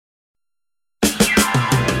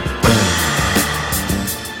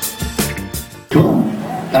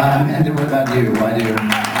Amanda, what about you? Why do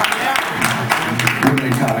women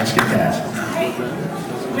in comics get that?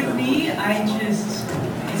 With me,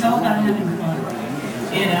 it's all about having fun.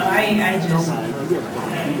 You know, I just,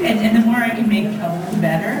 and the more I can make trouble, the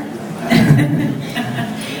better.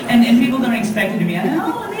 and people don't expect it to be,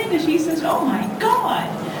 oh, Amanda, she says, oh my God,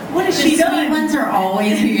 what has she done? The sweet ones are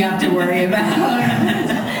always who you have to worry about.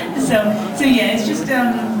 so yeah, it's just,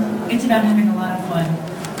 it's about having a lot of fun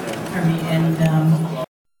for me, and